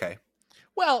 which is okay.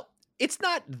 Well, it's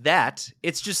not that.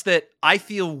 It's just that I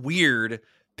feel weird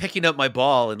picking up my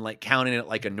ball and like counting it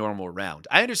like a normal round.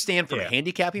 I understand from a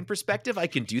handicapping perspective, I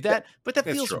can do that, but that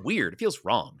feels weird. It feels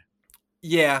wrong.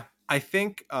 Yeah, I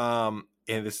think, and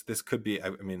this could be.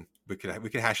 I mean, we could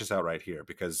hash this out right here,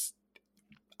 because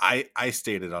I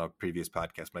stated on a previous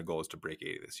podcast my goal is to break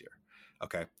 80 this year.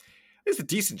 Okay, there's a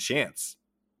decent chance,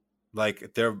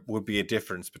 like there would be a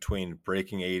difference between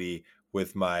breaking 80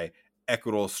 with my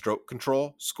equitable stroke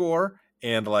control score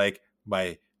and like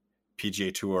my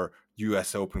PGA Tour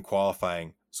US Open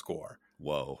qualifying score.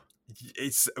 Whoa.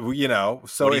 It's, so what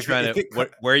are you trying to,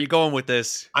 where are you going with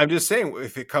this? I'm just saying,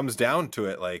 if it comes down to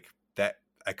it, like that,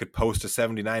 I could post a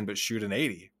 79 but shoot an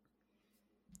 80.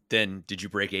 Then did you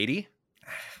break 80?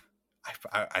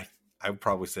 I would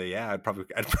probably say yeah. I'd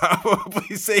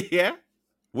probably say yeah.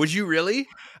 Would you really?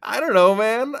 I don't know,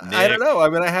 man. Nick. I don't know. I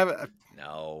mean, I haven't.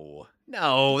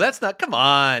 No, that's not. Come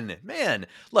on, man.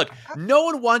 Look, no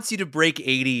one wants you to break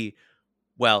 80.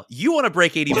 Well, you want to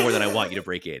break 80 more than I want you to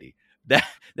break 80.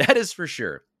 That is for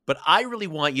sure. But I really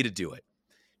want you to do it.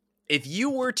 If you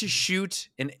were to shoot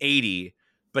an 80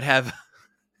 but have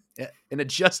an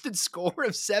adjusted score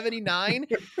of 79,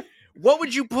 what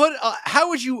would you put? How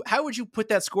would you put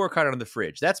that scorecard on the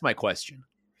fridge? That's my question.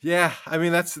 Yeah, I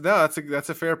mean that's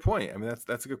a fair point. I mean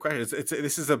that's a good question.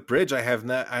 This is a bridge I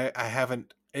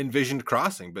haven't envisioned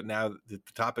crossing, but now the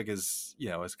topic is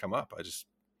has come up.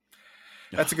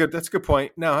 That's a good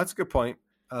point. No, that's a good point.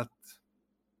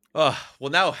 Well,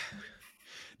 now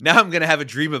I'm going to have a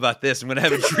dream about this. I'm going to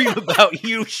have a dream about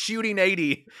you shooting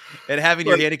 80 and having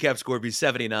your handicap score be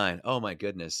 79. Oh my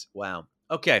goodness. Wow.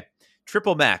 Okay.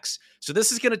 Triple max. So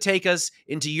this is going to take us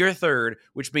into your third,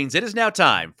 which means it is now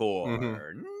time for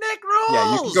Nick Rules.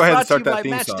 Yeah, you can go ahead and start that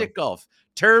theme song. Matchstick Golf.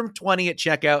 Term 20 at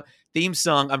checkout. Theme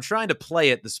song. I'm trying to play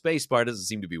it. The space bar doesn't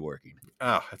seem to be working.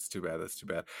 Oh, that's too bad.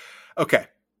 Okay.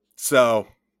 So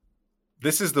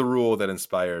this is the rule that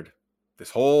inspired this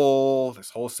whole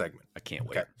segment. I can't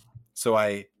wait. Okay. So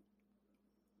I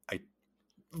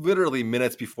literally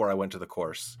minutes before I went to the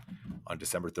course on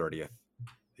December 30th,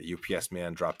 the UPS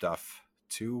man dropped off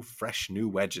 2 fresh new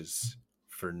wedges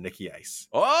for Nicky Ice.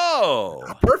 Oh,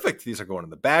 perfect. These are going in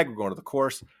the bag. We're going to the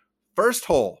course. First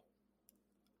hole,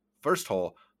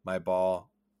 my ball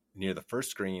near the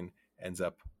first green ends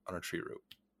up on a tree root.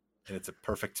 And it's a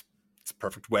perfect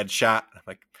wedge shot. I'm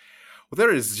like, well,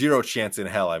 there is zero chance in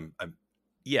hell I'm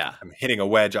hitting a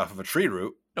wedge off of a tree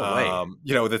root. No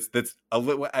way. That's a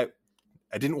little.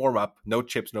 I didn't warm up. No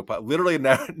chips, no putt. Literally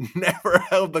never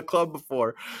held the club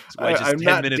before. I'm 10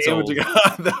 not minutes damaging old.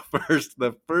 On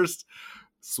the first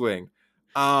swing.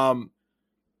 I'm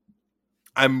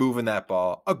moving that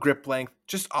ball a grip length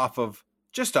just off of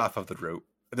the root.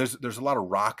 There's a lot of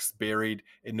rocks buried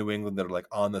in New England that are like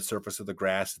on the surface of the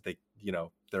grass that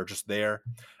they're just there.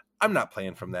 I'm not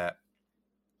playing from that.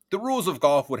 The rules of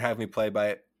golf would have me play by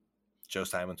it. Joe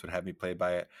Simons would have me play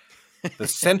by it. The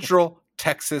Central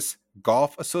Texas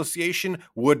Golf Association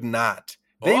would not.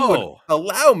 They would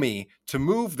allow me to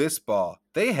move this ball.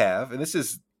 They have, and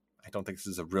I don't think this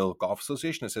is a real golf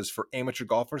association. It says for amateur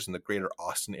golfers in the greater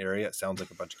Austin area. It sounds like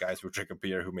a bunch of guys who drink a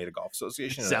beer who made a golf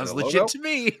association. Sounds legit to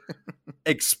me.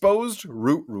 Exposed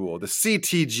root rule. The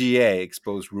CTGA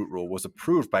exposed root rule was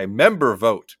approved by member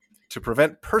vote to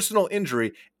prevent personal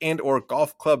injury and or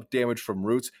golf club damage from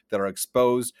roots that are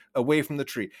exposed away from the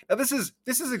tree. Now this is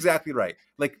exactly right.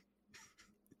 Like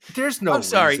there's no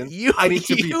reason I need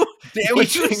to be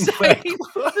damaging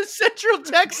the Central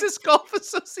Texas Golf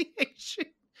Association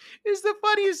is the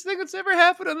funniest thing that's ever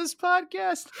happened on this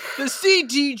podcast. The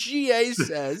CTGA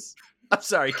says, I'm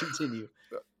sorry, continue.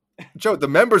 Joe, the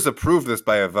members approved this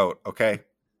by a vote, okay?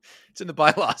 It's in the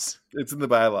bylaws. It's in the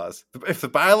bylaws. If the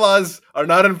bylaws are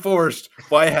not enforced,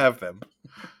 why have them?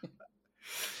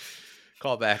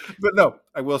 Call back. But no,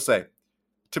 I will say,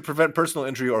 to prevent personal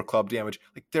injury or club damage,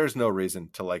 like there's no reason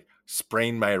to like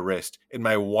sprain my wrist in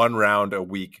my one round a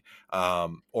week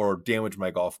or damage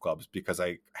my golf clubs because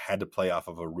I had to play off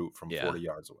of a route from 40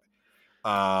 yards away.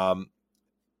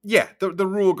 The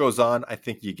rule goes on. I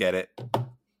think you get it.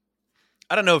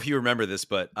 I don't know if you remember this,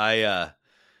 but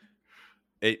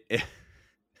it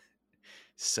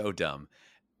so dumb.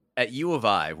 At U of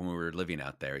I, when we were living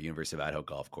out there at University of Idaho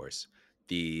Golf Course,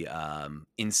 the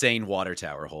insane water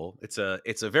tower hole. It's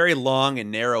a very long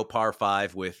and narrow par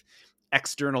 5 with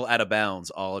external out of bounds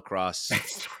all across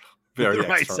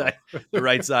the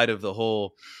right side of the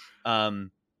hole.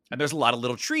 And there's a lot of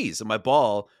little trees, and my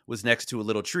ball was next to a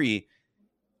little tree.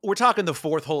 We're talking the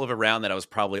 4th hole of a round that I was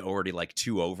probably already like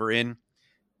 2 over in.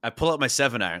 I pull out my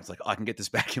 7-iron. It's like, I can get this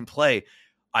back in play.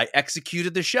 I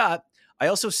executed the shot. I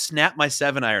also snapped my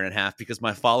 7-iron in half because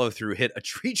my follow-through hit a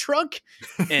tree trunk,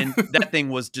 and that thing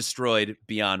was destroyed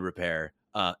beyond repair.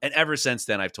 And ever since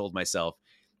then, I've told myself,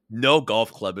 no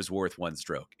golf club is worth one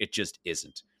stroke. It just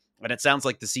isn't. And it sounds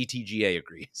like the CTGA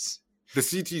agrees. The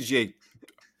CTGA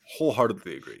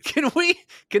wholeheartedly agrees.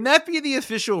 Can that be the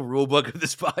official rule book of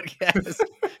this podcast?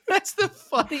 That's the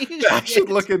funniest I should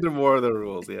look into more of the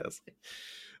rules, yes.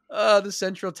 The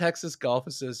Central Texas Golf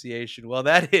Association. Well,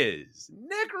 that is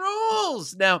Nick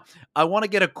Rules. Now, I want to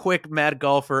get a quick Mad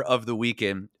Golfer of the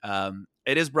weekend.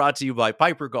 It is brought to you by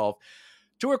Piper Golf.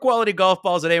 Tour quality golf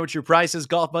balls at amateur prices.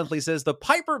 Golf Monthly says the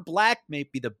Piper Black may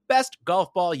be the best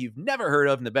golf ball you've never heard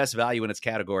of and the best value in its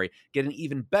category. Get an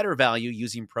even better value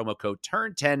using promo code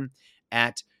TURN10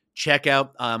 at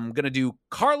checkout. I'm going to do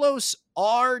Carlos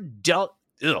R.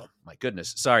 Oh, my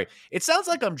goodness. Sorry. It sounds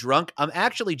like I'm drunk. I'm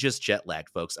actually just jet lagged,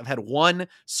 folks. I've had one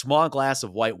small glass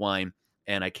of white wine,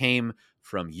 and I came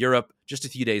from Europe just a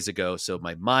few days ago, so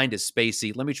my mind is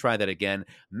spacey. Let me try that again.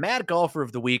 Mad Golfer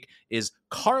of the Week is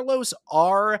Carlos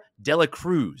R. De La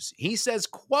Cruz. He says,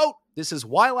 quote, this is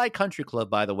Waialae Country Club,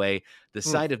 by the way, the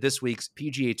site of this week's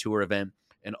PGA Tour event,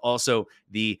 and also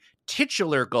the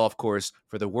titular golf course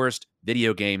for the worst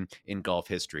video game in golf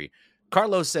history.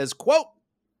 Carlos says, quote,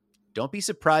 don't be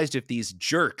surprised if these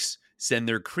jerks send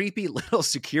their creepy little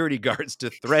security guards to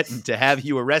threaten to have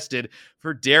you arrested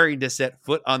for daring to set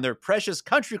foot on their precious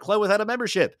country club without a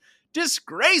membership.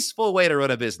 Disgraceful way to run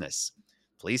a business.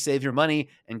 Please save your money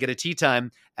and get a tee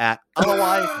time at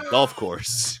Alawai Golf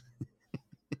Course.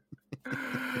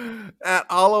 At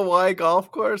Alawai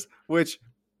Golf Course, which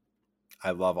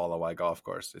I love Alawai Golf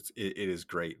Course. It is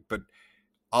great. But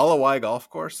Alawai Golf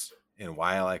Course and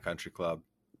Waialae Country Club,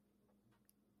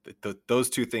 those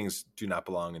two things do not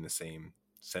belong in the same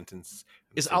sentence.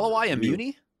 Is Alawai a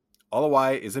muni?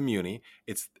 Alawai is a muni.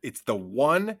 It's the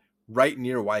one right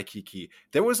near Waikiki.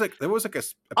 There was like a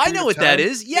I know what that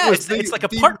is. Yeah, it's like a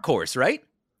park course, right?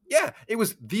 Yeah, it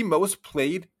was the most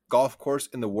played golf course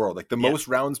in the world, like the most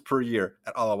rounds per year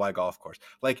at Alawai Golf Course.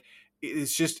 Like it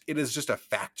is just a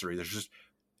factory. There's just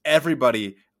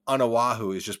everybody on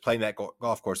Oahu is just playing that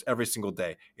golf course every single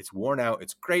day. It's worn out.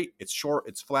 It's great. It's short.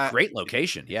 It's flat. Great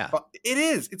location. Yeah, it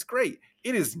is. It's great.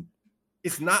 It is.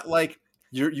 It's not like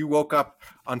you woke up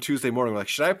on Tuesday morning like,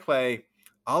 should I play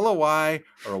Alawai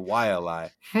or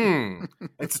Waialae?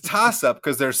 It's a toss up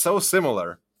because they're so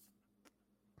similar.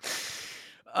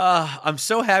 I'm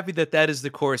so happy that is the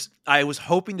course. I was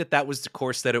hoping that was the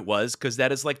course that it was, because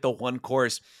that is like the one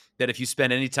course that if you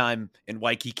spend any time in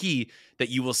Waikiki that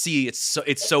you will see it's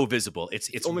so visible. It's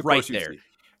right there.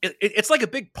 It's like a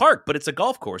big park, but it's a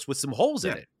golf course with some holes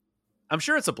in it. I'm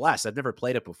sure it's a blast. I've never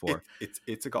played it before.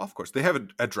 It's a golf course. They have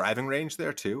a driving range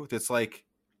there too. That's like,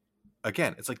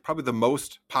 again, it's like probably the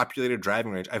most populated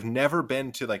driving range. I've never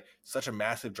been to like such a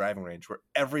massive driving range where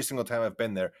every single time I've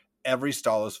been there, every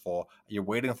stall is full. You're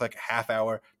waiting for like a half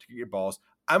hour to get your balls.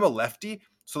 I'm a lefty,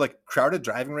 so like crowded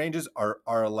driving ranges are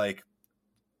like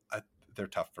they're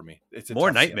tough for me. It's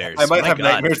more nightmares. I might have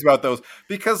nightmares about those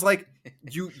because like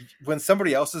when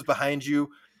somebody else is behind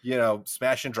you, you know,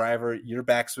 smashing driver, your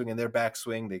backswing and their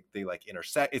backswing, they like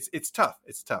intersect. It's tough.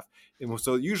 It's tough. And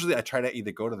so usually I try to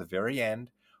either go to the very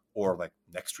end or like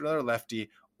next to another lefty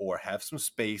or have some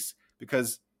space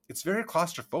because it's very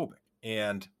claustrophobic.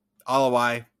 And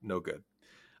Alawai, no good.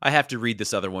 I have to read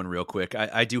this other one real quick.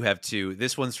 I do have two.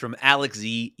 This one's from Alex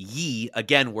Yee.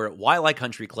 Again, we're at Waialae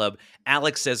Country Club.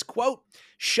 Alex says, quote,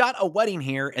 shot a wedding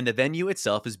here and the venue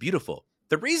itself is beautiful.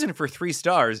 The reason for 3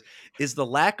 stars is the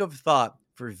lack of thought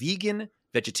for vegan,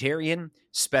 vegetarian,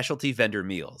 specialty vendor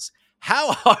meals.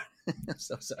 How hard... I'm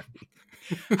so sorry.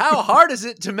 How hard is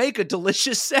it to make a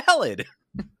delicious salad?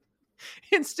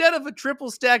 Instead of a triple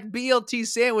stacked BLT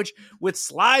sandwich with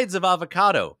slides of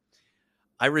avocado,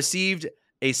 I received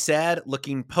a sad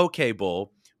looking poke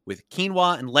bowl with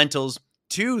quinoa and lentils,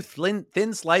 2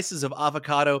 thin slices of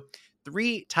avocado,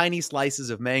 3 tiny slices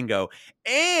of mango,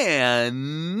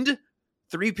 and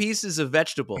 3 pieces of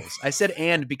vegetables. I said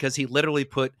 "and" because he literally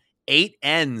put 8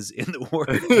 N's in the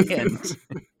word "and."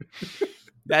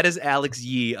 That is Alex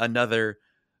Yee, another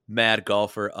mad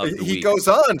golfer of the week. He goes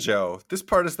on, Joe. This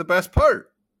part is the best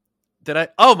part. Did I?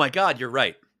 Oh my God, you're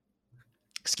right.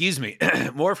 Excuse me.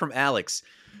 More from Alex.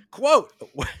 Quote,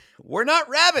 "We're not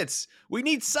rabbits. We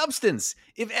need substance.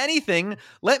 If anything,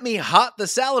 let me hot the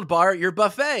salad bar at your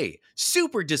buffet.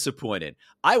 Super disappointed.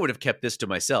 I would have kept this to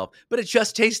myself, but it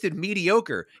just tasted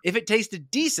mediocre. If it tasted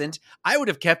decent, I would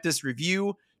have kept this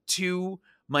review to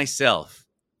myself."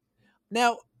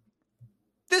 Now,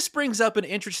 this brings up an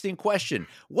interesting question.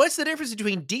 What's the difference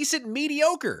between decent and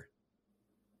mediocre?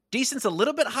 Decent's a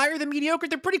little bit higher than mediocre.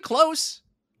 They're pretty close.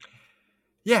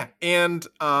 Yeah, and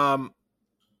I'm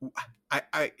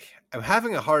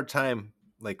having a hard time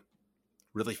like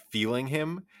really feeling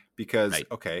him because Right.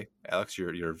 Okay, Alex,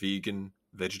 you're a vegan,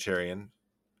 vegetarian.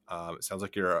 It sounds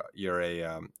like you're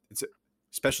a it's a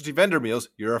specialty vendor meals.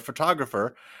 You're a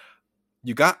photographer.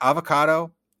 You got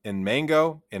avocado and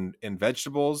mango and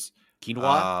vegetables,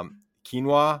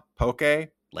 quinoa,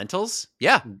 poke. Lentils?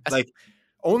 Yeah. Like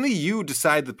only you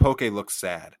decide the poke looks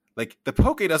sad. Like the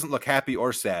poke doesn't look happy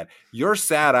or sad. Your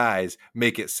sad eyes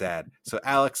make it sad. So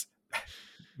Alex,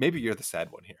 maybe you're the sad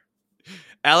one here.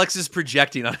 Alex is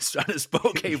projecting on his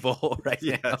poke bowl right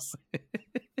Yes.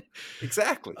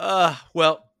 Exactly. now.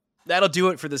 Well, that'll do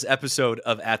it for this episode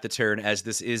of At the Turn, as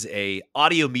this is a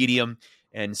audio medium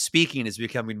and speaking is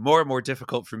becoming more and more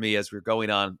difficult for me as we're going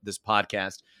on this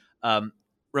podcast.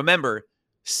 Remember,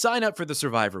 sign up for the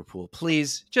Survivor Pool,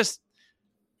 please.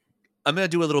 I'm going to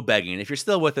do a little begging. If you're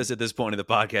still with us at this point in the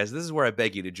podcast, this is where I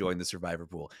beg you to join the Survivor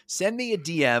Pool. Send me a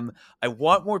DM. I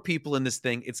want more people in this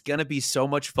thing. It's going to be so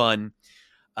much fun.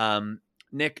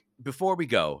 Nick, before we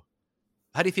go,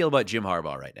 how do you feel about Jim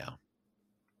Harbaugh right now?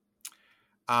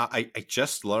 I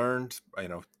just learned,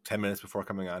 10 minutes before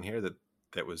coming on here that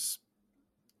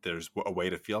there's a way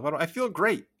to feel about him. I feel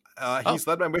great. He's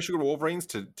led my Michigan Wolverines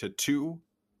to 2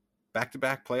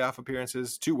 back-to-back playoff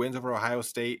appearances, 2 wins over Ohio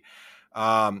State.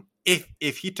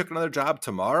 If he took another job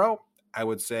tomorrow, I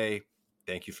would say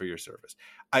thank you for your service.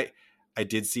 I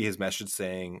did see his message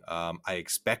saying, I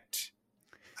expect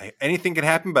anything can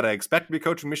happen, but I expect to be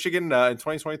coaching Michigan in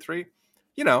 2023.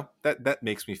 That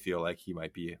makes me feel like he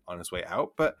might be on his way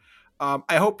out, but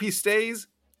I hope he stays.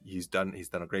 He's done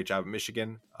a great job at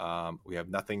Michigan. We have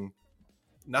nothing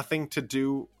to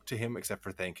do to him except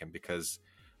for thank him, because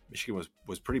Michigan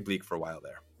was pretty bleak for a while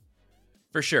there.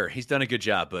 For sure. He's done a good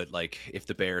job, but like if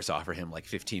the Bears offer him like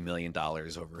 $15 million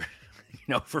over,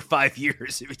 for 5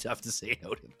 years, it'd be tough to say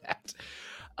no to that.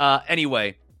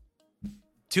 Anyway,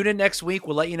 tune in next week.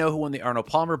 We'll let you know who won the Arnold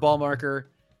Palmer ball marker.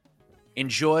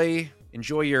 Enjoy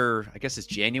your, I guess it's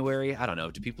January. I don't know.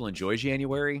 Do people enjoy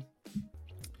January?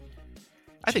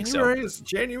 I think so.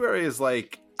 January is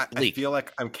like, I feel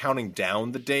like I'm counting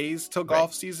down the days till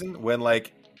golf season, when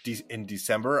like in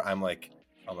December, I'm like,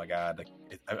 oh my God, like,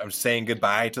 I'm saying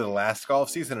goodbye to the last golf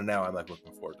season, and now I'm like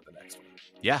looking forward to the next one.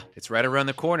 Yeah, it's right around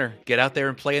the corner. Get out there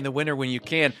and play in the winter when you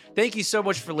can. Thank you so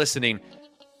much for listening.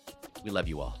 We love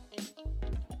you all.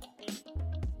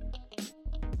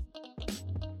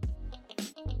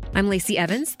 I'm Lacey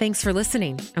Evans. Thanks for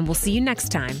listening, and we'll see you next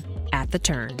time at The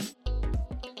Turn.